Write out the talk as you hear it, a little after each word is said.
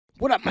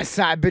What up, my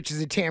side bitches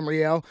at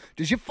Tamriel?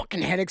 Does your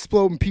fucking head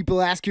explode when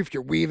people ask you if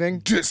you're weaving?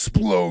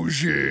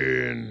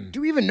 Displosion! Do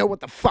you even know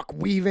what the fuck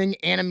weaving,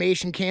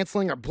 animation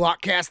canceling, or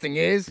block casting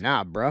is?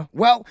 Nah, bruh.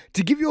 Well,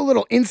 to give you a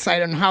little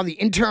insight on how the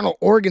internal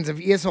organs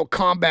of ESO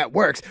combat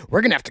works,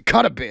 we're gonna have to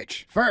cut a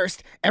bitch.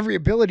 First, every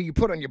ability you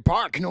put on your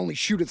bar can only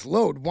shoot its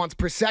load once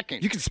per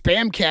second. You can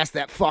spam cast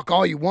that fuck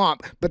all you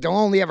want, but they'll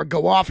only ever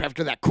go off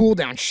after that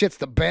cooldown shits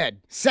the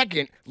bed.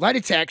 Second, light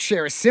attacks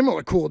share a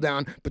similar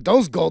cooldown, but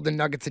those golden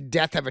nuggets of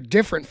death have a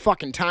different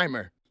fucking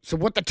timer. So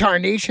what the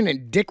tarnation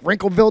and Dick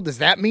Wrinkleville does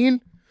that mean?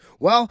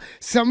 Well,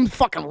 some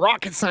fucking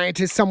rocket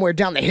scientist somewhere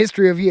down the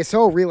history of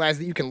ESO realized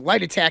that you can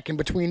light attack in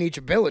between each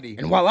ability,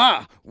 and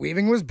voila,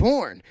 weaving was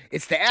born.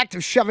 It's the act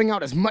of shoving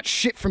out as much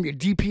shit from your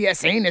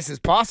DPS anus as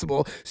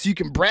possible so you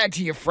can brag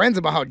to your friends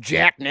about how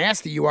jack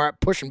nasty you are at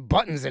pushing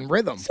buttons in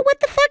rhythm. So what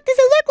the fuck does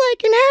it look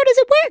like and how does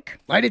it work?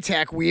 Light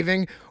attack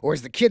weaving, or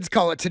as the kids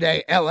call it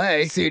today,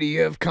 LA, City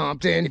of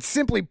Compton, it's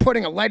simply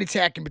putting a light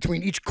attack in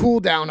between each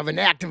cooldown of an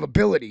active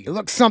ability. It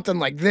looks something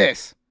like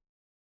this.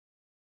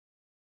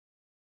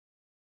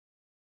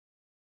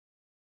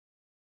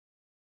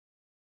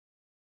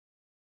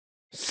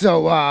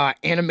 So,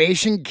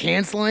 animation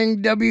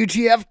canceling,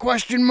 WTF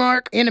question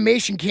mark?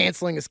 Animation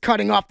canceling is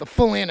cutting off the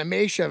full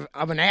animation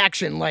of an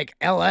action like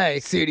LA,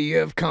 City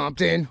of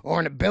Compton,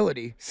 or an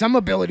ability. Some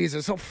abilities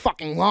are so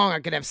fucking long I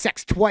could have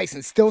sex twice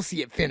and still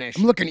see it finish.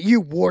 I'm looking at you,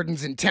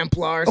 Wardens and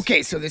Templars.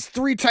 Okay, so there's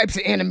 3 types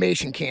of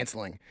animation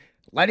canceling.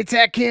 Light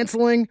attack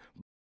canceling,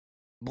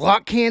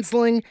 block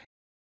canceling,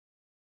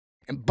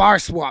 and bar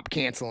swap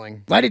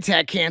canceling. Light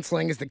attack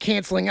canceling is the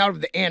canceling out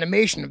of the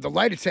animation of the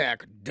light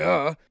attack.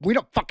 Duh. We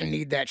don't fucking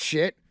need that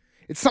shit.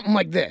 It's something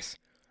like this.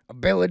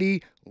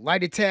 Ability,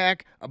 light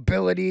attack,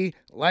 ability,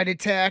 light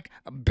attack,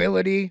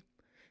 ability.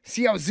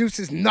 See how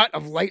Zeus's nut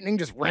of lightning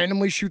just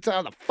randomly shoots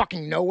out of the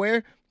fucking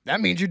nowhere?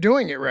 That means you're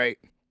doing it right.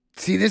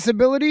 See this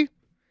ability?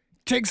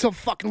 Takes so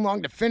fucking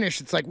long to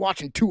finish, it's like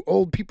watching 2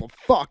 old people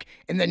fuck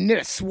and then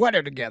knit a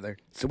sweater together.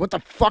 So what the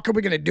fuck are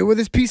we gonna do with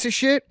this piece of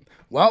shit?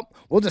 Well,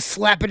 we'll just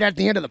slap it at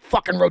the end of the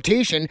fucking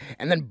rotation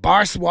and then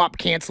bar swap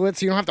cancel it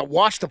so you don't have to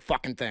watch the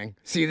fucking thing.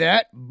 See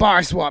that?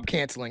 Bar swap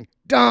canceling.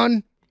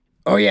 Done.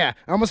 Oh yeah,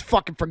 I almost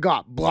fucking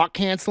forgot. Block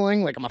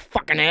canceling, like I'm a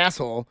fucking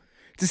asshole.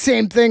 It's the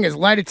same thing as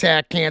light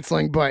attack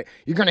canceling, but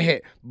you're gonna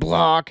hit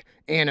block,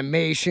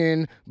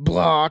 animation, and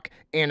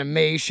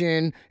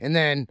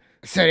then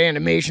I said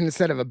animation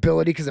instead of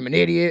ability because I'm an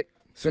idiot.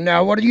 So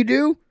now what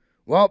do?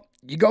 Well,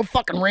 you go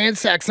fucking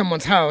ransack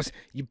someone's house,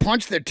 you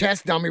punch their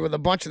test dummy with a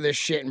bunch of this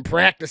shit and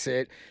practice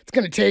it. It's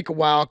gonna take a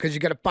while because you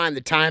gotta find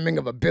the timing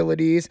of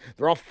abilities.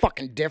 They're all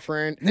fucking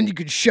different. And then you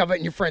could shove it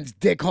in your friend's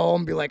dick hole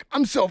and be like,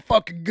 I'm so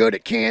fucking good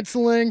at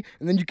canceling.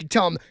 And then you can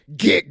tell them,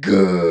 get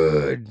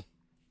good.